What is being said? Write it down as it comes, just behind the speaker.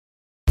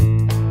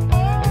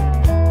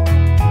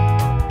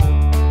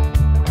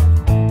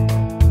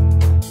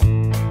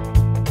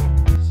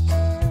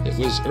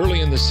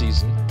early in the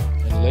season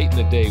and late in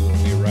the day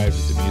when we arrived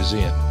at the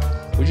museum.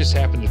 We just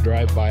happened to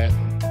drive by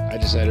it. I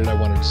decided I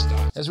wanted to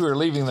stop. As we were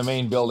leaving the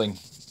main building,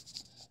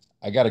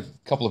 I got a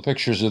couple of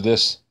pictures of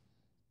this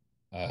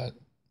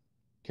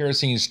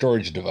kerosene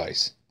storage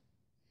device.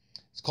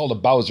 It's called a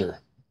Bowser.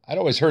 I'd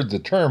always heard the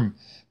term,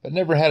 but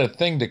never had a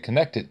thing to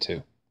connect it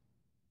to.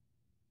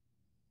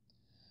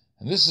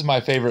 And this is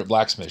my favorite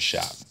blacksmith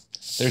shop.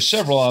 There's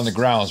several on the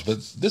grounds,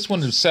 but this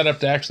one is set up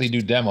to actually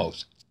do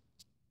demos.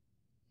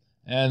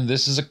 And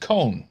this is a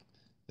cone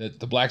that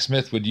the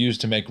blacksmith would use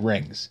to make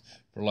rings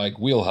for like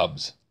wheel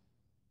hubs.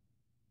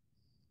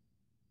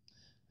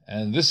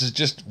 And this is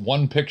just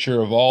one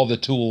picture of all the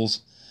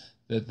tools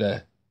that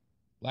the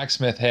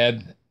blacksmith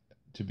had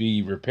to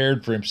be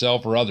repaired for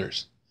himself or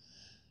others.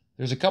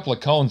 There's a couple of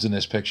cones in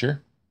this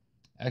picture.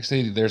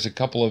 Actually, there's a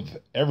couple of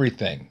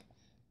everything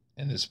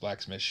in this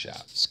blacksmith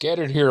shop.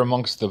 Scattered here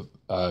amongst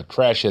the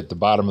trash at the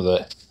bottom of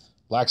the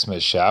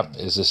blacksmith shop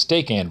is a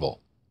stake anvil.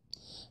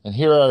 And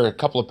here are a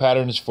couple of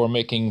patterns for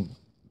making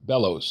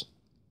bellows.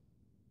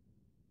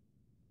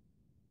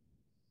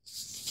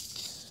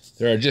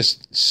 There are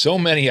just so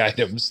many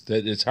items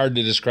that it's hard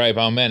to describe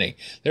how many.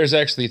 There's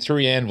actually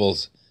 3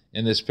 anvils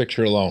in this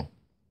picture alone.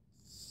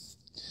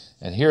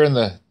 And here in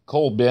the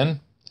coal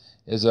bin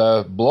is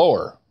a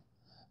blower.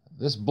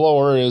 This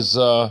blower is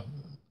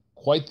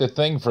quite the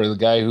thing for the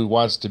guy who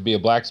wants to be a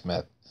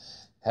blacksmith.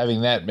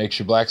 Having that makes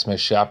your blacksmith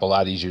shop a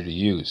lot easier to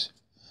use.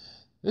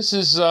 This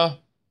is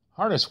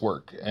harness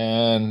work,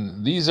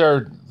 and these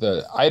are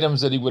the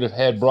items that he would have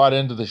had brought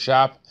into the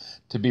shop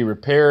to be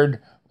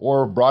repaired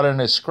or brought in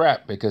as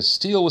scrap because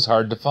steel was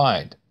hard to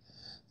find.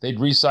 They'd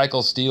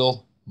recycle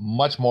steel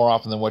much more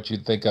often than what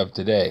you'd think of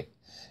today.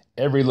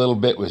 Every little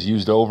bit was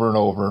used over and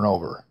over and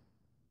over.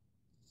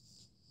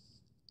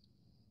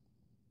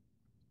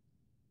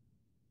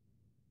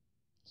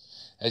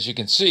 As you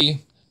can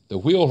see, the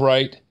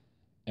wheelwright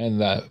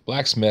and the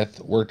blacksmith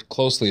worked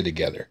closely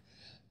together.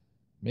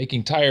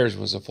 Making tires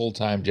was a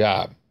full-time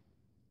job.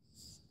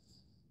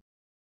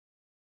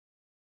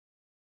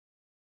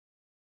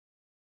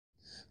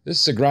 This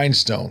is a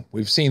grindstone.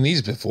 We've seen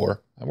these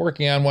before. I'm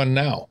working on one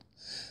now.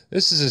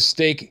 This is a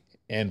stake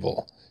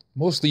anvil,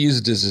 mostly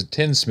used as a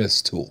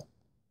tinsmith's tool.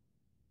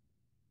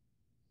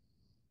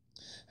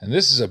 And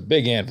this is a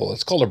big anvil.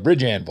 It's called a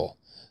bridge anvil.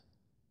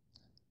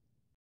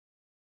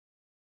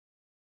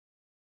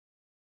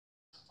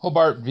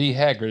 Hobart V.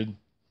 Haggard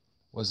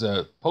was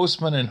a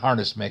postman and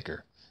harness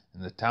maker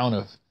in the town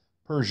of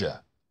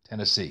Persia,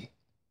 Tennessee.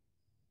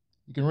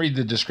 You can read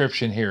the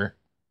description here.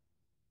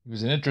 He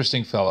was an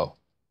interesting fellow.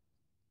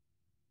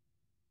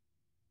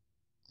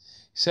 He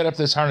set up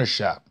this harness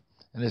shop,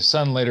 and his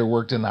son later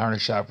worked in the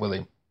harness shop with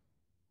him.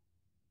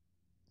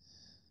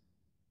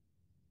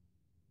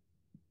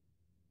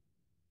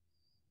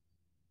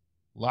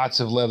 Lots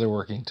of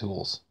leatherworking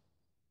tools.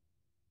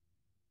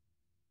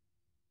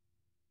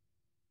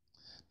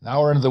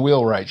 Now we're into the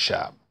wheelwright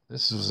shop.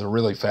 This was a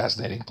really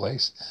fascinating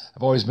place.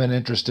 I've always been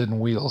interested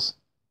in wheels.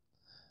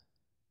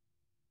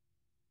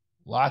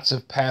 Lots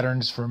of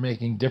patterns for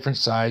making different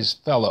size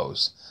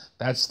felloes.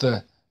 That's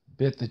the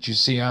bit that you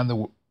see on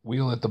the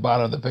wheel at the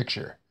bottom of the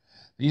picture.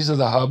 These are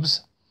the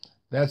hubs.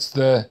 That's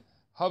the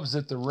hubs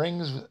that the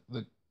rings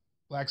the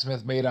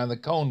blacksmith made on the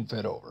cone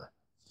fit over.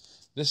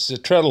 This is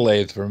a treadle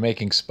lathe for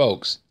making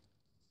spokes.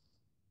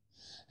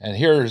 And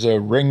here's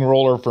a ring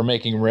roller for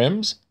making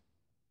rims.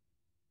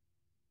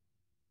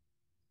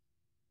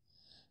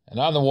 And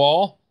on the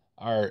wall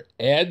are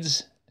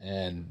adze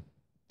and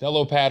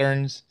felloe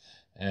patterns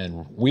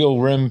and wheel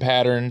rim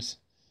patterns,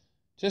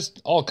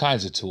 just all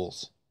kinds of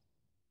tools.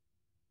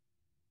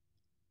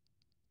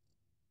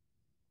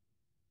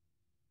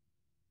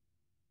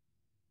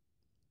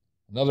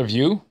 Another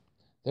view,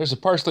 there's a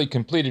partially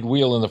completed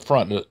wheel in the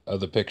front of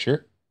the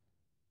picture.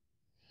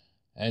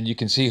 And you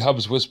can see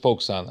hubs with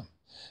spokes on them.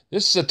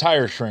 This is a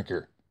tire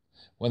shrinker.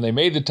 When they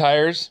made the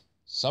tires,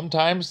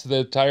 sometimes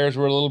the tires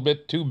were a little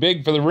bit too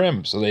big for the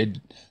rim, so they'd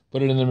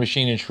put it in the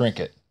machine and shrink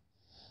it.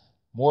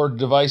 More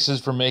devices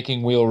for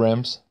making wheel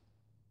rims.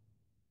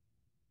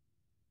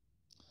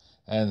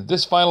 And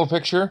this final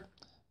picture,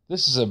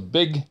 this is a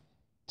big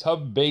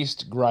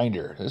tub-based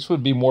grinder. This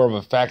would be more of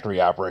a factory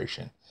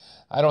operation.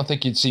 I don't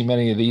think you'd see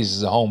many of these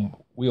as a home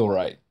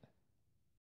wheelwright.